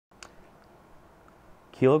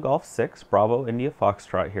Kilo Golf 6, Bravo India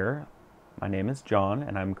Foxtrot here. My name is John,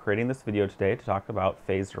 and I'm creating this video today to talk about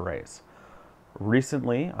phased arrays.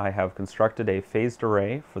 Recently, I have constructed a phased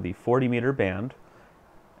array for the 40-meter band,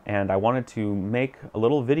 and I wanted to make a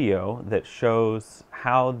little video that shows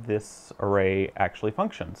how this array actually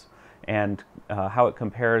functions and how it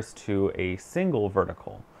compares to a single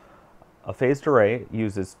vertical. A phased array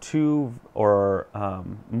uses two or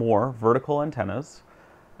more vertical antennas,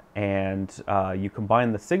 and you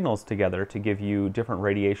combine the signals together to give you different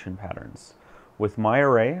radiation patterns. With my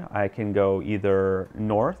array, I can go either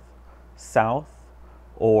north, south,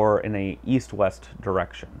 or in a east-west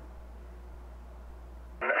direction.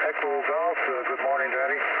 Echo Golf, good morning,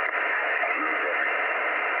 Daddy.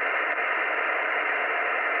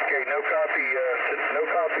 Okay, no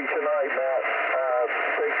copy tonight, Matt.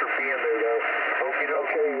 Thanks for being there, though. Okay,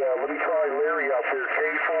 let me try Larry out there.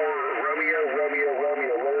 K4 Romeo.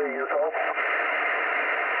 Larry, your call? Roger.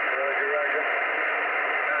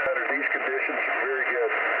 Under these conditions, very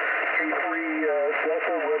good. K3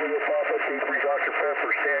 Delta Romeo Papa, K3 Dr.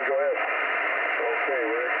 Pepper, Stan, go ahead. Okay,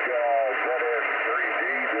 Rick, ZS3D,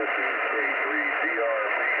 this is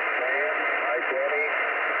K3DRB Stan. Hi, Danny.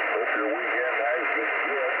 Hope your weekend has been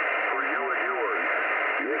good for you and yours.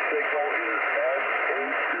 Your signal is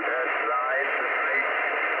S8 to S9 to make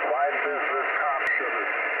 5 business top sugar.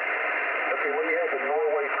 Okay, let me have the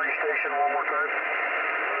Norway 3 station one more time.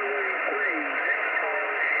 Norway 3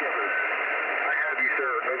 sugar. I have you,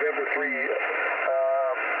 sir. November 3.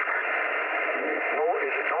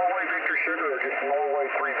 Is it Norway Victor Sugar or just Norway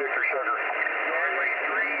 3 Victor Sugar? Norway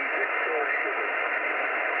 3 Victor Sugar.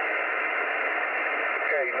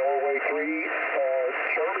 Okay, Norway 3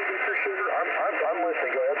 Charlie Victor Sugar. I'm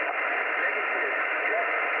listening. Go ahead.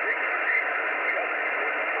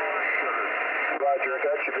 Roger,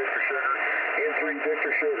 that's your Victor Sugar. N3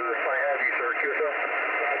 Victor Sugar. I have you, sir. QSL.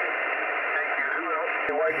 Thank you. Who else?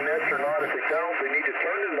 They like nets or not? If they don't, they need to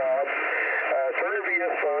turn the knob, turn the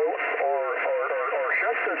VSO, or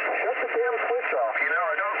shut the damn switch off. You know,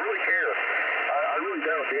 I don't really care. I really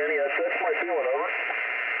don't, Danny.